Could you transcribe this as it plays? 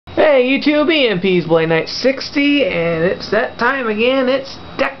Hey YouTube, EMP's Blade Knight 60, and it's that time again. It's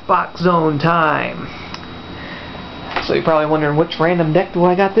deck box zone time. So you're probably wondering, which random deck do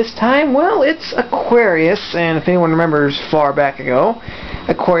I got this time? Well, it's Aquarious, and if anyone remembers far back ago,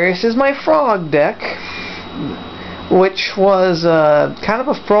 Aquarious is my frog deck, which was kind of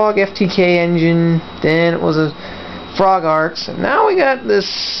a frog FTK engine, then it was a frog arts, and now we got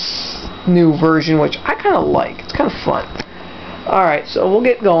this new version, which I kind of like. It's kind of fun. Alright, so we'll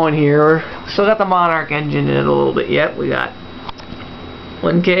get going here. Still got the Monarch engine in it a little bit yet. We got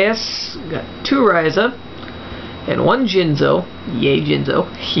one KS, we got two Ryza, and one Jinzo. Yay, Jinzo.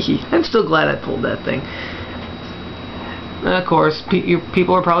 I'm still glad I pulled that thing. And of course,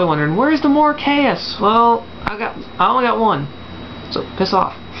 people are probably wondering, where's the more KS? Well, I only got one, so piss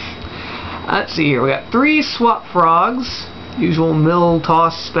off. Let's see here. We got three swap frogs, usual mill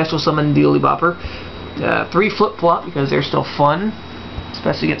toss special summon dealy bopper. Three flip flop because they're still fun,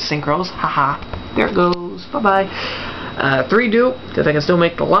 especially against synchros. Haha, there it goes. Bye bye. Three dupe because I can still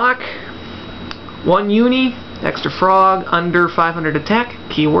make the lock. One uni, extra frog, under 500 attack.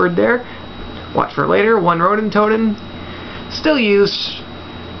 Keyword there. Watch for later. One rodent totem, still used.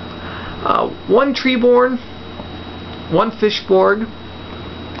 One treeborn, one fishborg,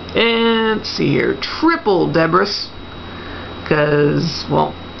 and let's see here, triple debris. Because,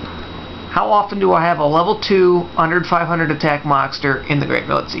 well, how often do I have a level 2 under 500 attack monster in the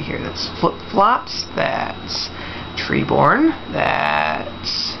graveyard? Let's see here. That's flip flops. That's treeborn.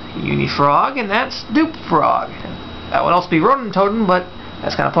 That's unifrog, and that's dupe frog. That would also be rodent totem, but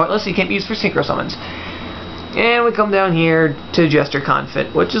that's kind of pointless. You can't be used for synchro summons. And we come down here to Jester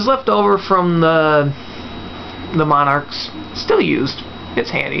Confit, which is left over from the Monarchs. Still used. It's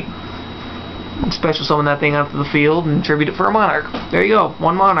handy. Special summon that thing onto the field and tribute it for a Monarch. There you go.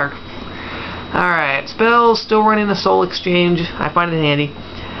 One Monarch. Alright, spells, still running the Soul Exchange. I find it handy.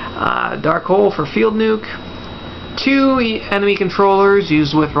 Dark Hole for Field Nuke. Two enemy controllers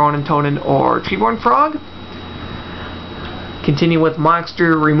used with Ronin Tonin or Treeborn Frog. Continue with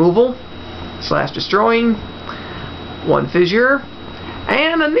Monster Removal / Destroying. One Fissure.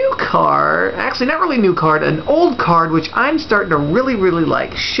 And a new card, actually not really new card, an old card which I'm starting to really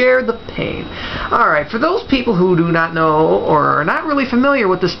like, Share the Pain. Alright, for those people who do not know or are not really familiar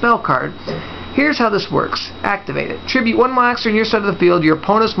with the spell card, here's how this works. Activate it. Tribute one monster on your side of the field. Your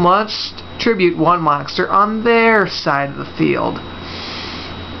opponents must tribute one monster on their side of the field.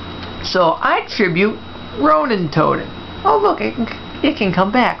 So I tribute Ronin Totem. Oh look, it can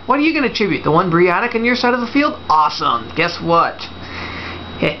come back. What are you going to tribute? The one Briotic on your side of the field? Awesome. Guess what?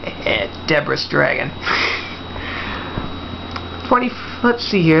 Debris Dragon. 20. Let's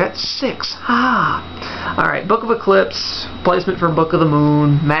see here. That's 6. Alright, Book of Eclipse. Placement for Book of the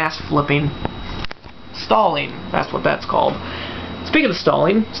Moon. Mass flipping. Stalling. That's what that's called. Speaking of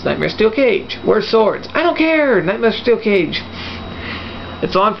stalling, it's Nightmare Steel Cage. Where's swords? I don't care! Nightmare Steel Cage.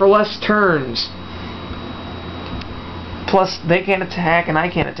 It's on for less turns. Plus, they can't attack and I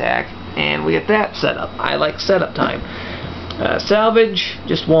can't attack. And we get that set up. I like setup time. Salvage,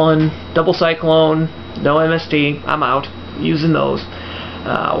 just one. Double Cyclone, no MST, I'm out. Using those.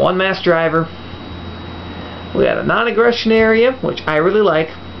 One Mass Driver. We got a non-aggression area, which I really like.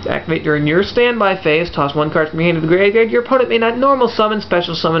 Activate during your standby phase. Toss one card from your hand to the graveyard. Your opponent may not normal summon,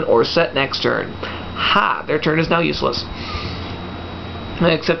 special summon, or set next turn. Ha! Their turn is now useless.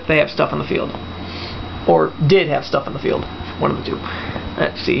 Except they have stuff on the field. Or did have stuff on the field. One of the two.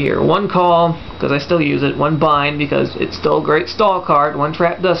 Let's see here. One Call, because I still use it. One Bind, because it's still a great stall card. One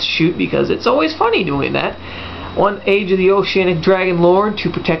Trap Dust Shoot, because it's always funny doing that. One Age of the Oceanic Dragon Lord, to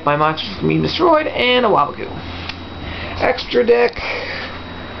protect my monsters from being destroyed. And a Wabaku. Extra deck.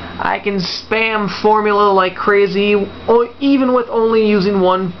 I can spam formula like crazy, even with only using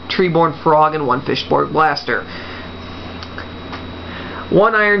one Treeborn Frog and one Fishborg Blaster.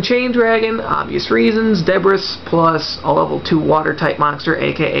 One Iron Chain Dragon, obvious reasons. Debris plus a level 2 water type monster,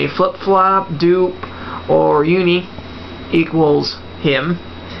 aka Flip Flop, Dupe, or Uni equals him.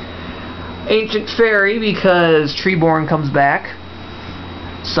 Ancient Fairy because Treeborn comes back.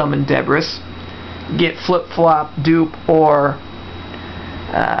 Summon Debris. Get Flip Flop, Dupe, or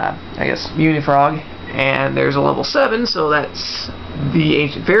I guess Unifrog. And there's a level 7, so that's the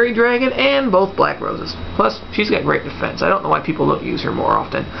Ancient Fairy Dragon and both Black Roses. Plus, she's got great defense. I don't know why people don't use her more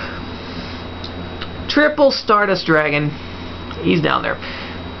often. Triple Stardust Dragon. He's down there.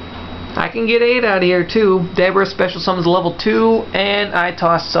 I can get 8 out of here too. Debra special summons level 2, and I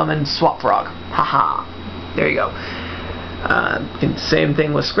toss summon Swap Frog. Haha. There you go. Same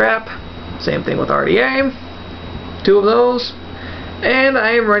thing with Scrap. Same thing with RDA. 2 of those. And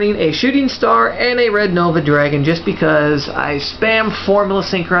I am running a Shooting Star and a Red Nova Dragon just because I spam Formula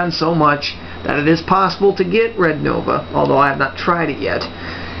Synchron so much that it is possible to get Red Nova, although I have not tried it yet.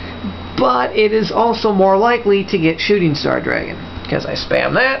 But it is also more likely to get Shooting Star Dragon because I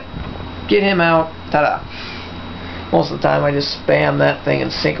spam that, get him out, ta-da. Most of the time I just spam that thing and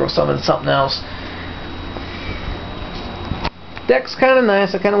synchro summon something else. Deck's kind of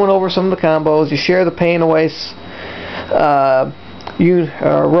nice. I kind of went over some of the combos. You share the pain away.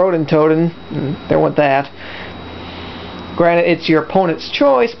 Rodent Totem. There went that. Granted, it's your opponent's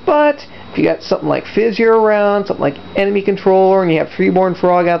choice, but if you got something like Fizzier around, something like Enemy Controller, and you have Freeborn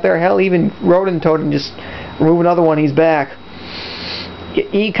Frog out there, hell, even Rodent Totem, just remove another one, he's back. You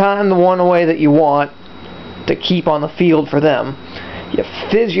econ the one away that you want to keep on the field for them. You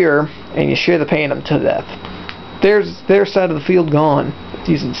Fizzier, and you share the pain them to death. There's their side of the field gone. It's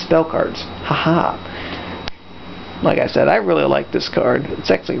using spell cards. Haha. Like I said, I really like this card.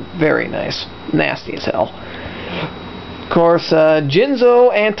 It's actually very nice. Nasty as hell. Of course,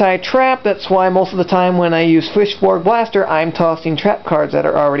 Jinzo anti-trap. That's why most of the time when I use Fishborg Blaster, I'm tossing trap cards that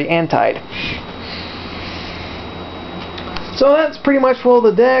are already antied. So that's pretty much for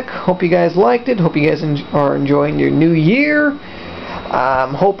the deck. Hope you guys liked it. Hope you guys are enjoying your new year.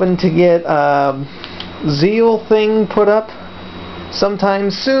 I'm hoping to get Zeal thing put up sometime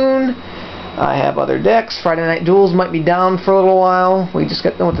soon. I have other decks. Friday Night Duels might be down for a little while. We just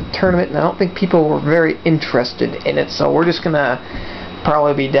got done with the tournament, and I don't think people were very interested in it, so we're just gonna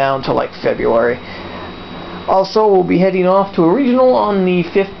probably be down till like February. Also, we'll be heading off to a regional on the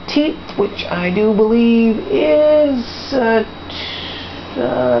 15th, which I do believe is,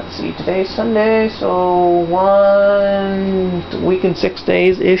 let's see, today's Sunday, so 1 week and 6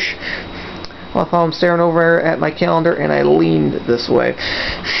 days-ish. I thought I'm staring over at my calendar, and I leaned this way.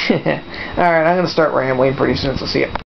 Alright, I'm going to start rambling pretty soon, so see ya.